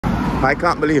I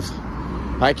can't believe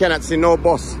I cannot see no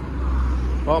bus.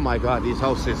 Oh my God, these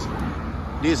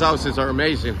houses are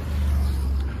amazing.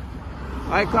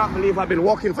 I can't believe I've been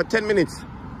walking for 10 minutes.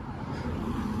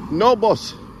 No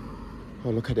bus. Oh,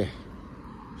 look at that.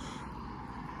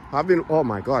 Oh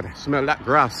my God, smell that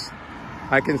grass.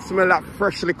 I can smell that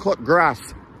freshly cut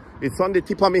grass. It's on the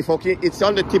tip of me it's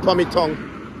on the tip of my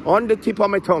tongue. On the tip of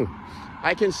my tongue.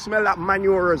 I can smell that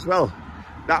manure as well.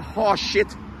 That horse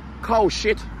shit, cow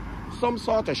shit, some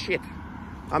sort of shit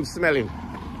I'm smelling.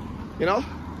 You know?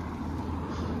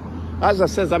 As I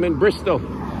says, I'm in Bristol.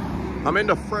 I'm in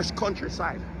the fresh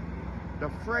countryside. The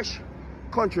fresh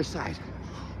countryside.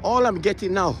 All I'm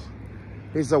getting now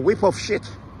is a whip of shit,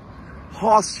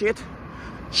 horse shit,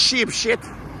 sheep shit,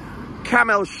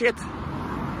 camel shit,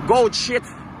 goat shit,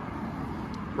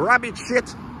 rabbit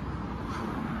shit,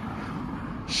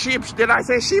 sheep. Did I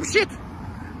say sheep shit?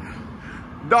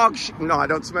 Dog shit. No, I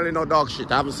don't smell no dog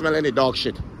shit. I haven't smelled any dog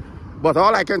shit. But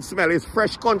all I can smell is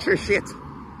fresh country shit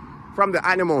from the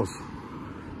animals.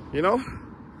 You know?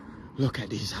 Look at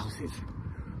these houses.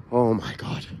 Oh my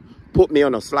God. Put me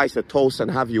on a slice of toast and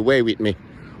have your way with me.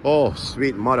 Oh,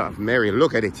 sweet mother of Mary.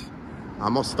 Look at it. I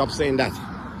must stop saying that.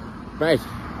 Right.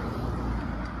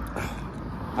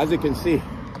 As you can see,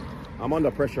 I'm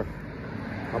under pressure.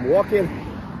 I'm walking.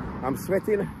 I'm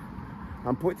sweating.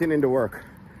 I'm putting in the work.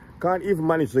 Can't even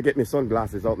manage to get my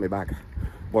sunglasses out my bag.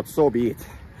 But so be it.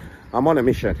 I'm on a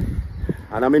mission.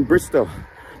 And I'm in Bristol.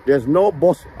 There's no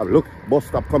bus. Oh, look, bus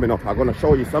stop coming up. I'm going to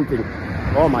show you something.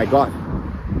 Oh my God.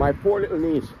 My poor little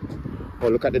knees. Oh,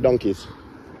 look at the donkeys.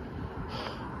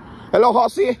 Hello,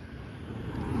 horsey.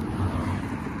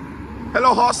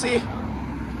 Hello, horsey.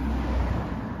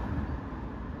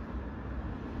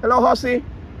 Hello, horsey.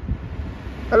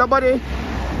 Hello, buddy.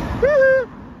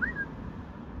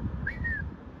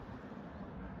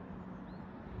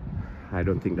 I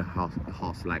don't think the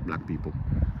horse like black people.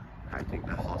 I think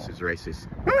the horse is racist.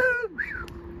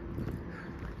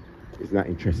 He's not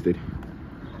interested.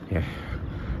 Yeah.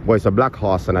 Well, it's a black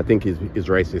horse and I think he's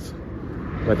racist.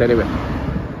 But anyway,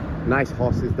 nice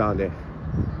horses down there.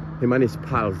 Him and his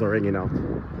pals are hanging out.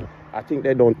 I think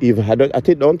they don't even, I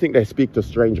don't think they speak to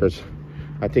strangers.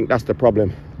 I think that's the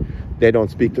problem. They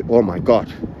don't speak to, oh my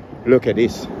God. Look at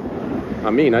this.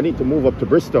 I mean, I need to move up to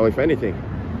Bristol if anything.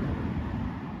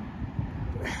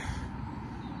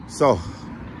 So,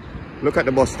 look at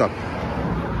the bus stop.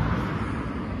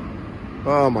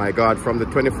 Oh my God, from the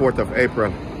 24th of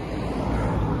April.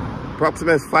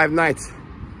 Approximately 5 nights.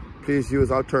 Please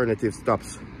use alternative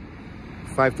stops.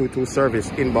 522 service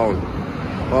inbound.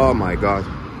 Oh my God.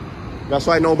 That's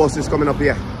why no bus is coming up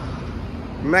here.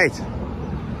 Mate.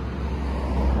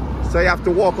 So you have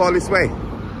to walk all this way.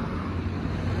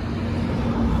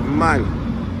 Man.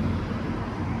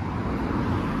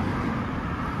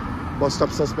 Bus stop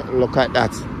suspect. Look at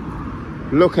that.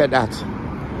 Look at that.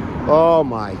 Oh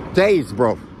my days,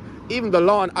 bro. Even the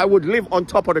lawn, I would live on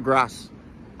top of the grass.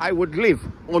 I would live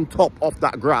on top of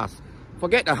that grass.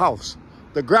 Forget the house.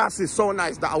 The grass is so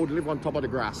nice that I would live on top of the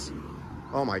grass.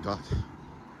 Oh my God.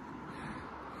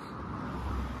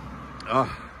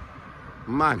 Oh,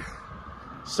 man.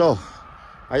 So,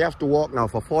 I have to walk now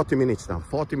for 40 minutes now.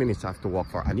 40 minutes I have to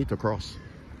walk for. I need to cross.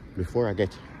 Before I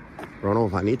get run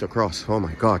over, I need to cross. Oh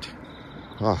my God.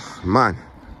 Oh, man.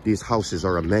 These houses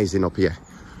are amazing up here.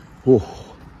 Ooh,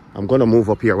 I'm going to move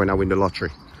up here when I win the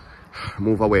lottery.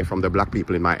 Move away from the black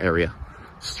people in my area.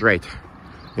 Straight.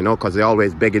 You know, because they're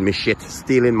always begging me shit.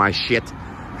 Stealing my shit.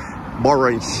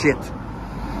 Borrowing shit.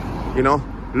 You know,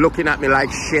 looking at me like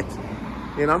shit.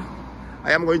 You know,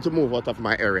 I am going to move out of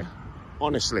my area.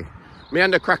 Honestly. Me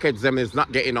and the crackheads them is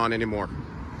not getting on anymore.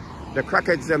 The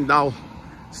crackheads them now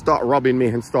start robbing me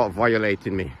and start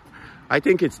violating me. I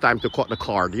think it's time to cut the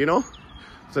cord, you know.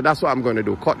 So that's what I'm going to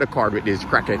do. Cut the cord with these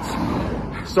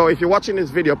crackheads. So if you're watching this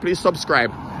video, please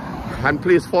subscribe. And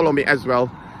please follow me as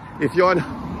well. If you're on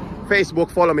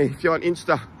Facebook, follow me. If you're on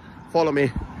Insta, follow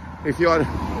me. If you're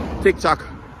on TikTok,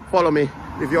 follow me.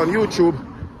 If you're on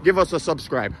YouTube, give us a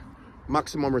subscribe.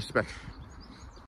 Maximum respect.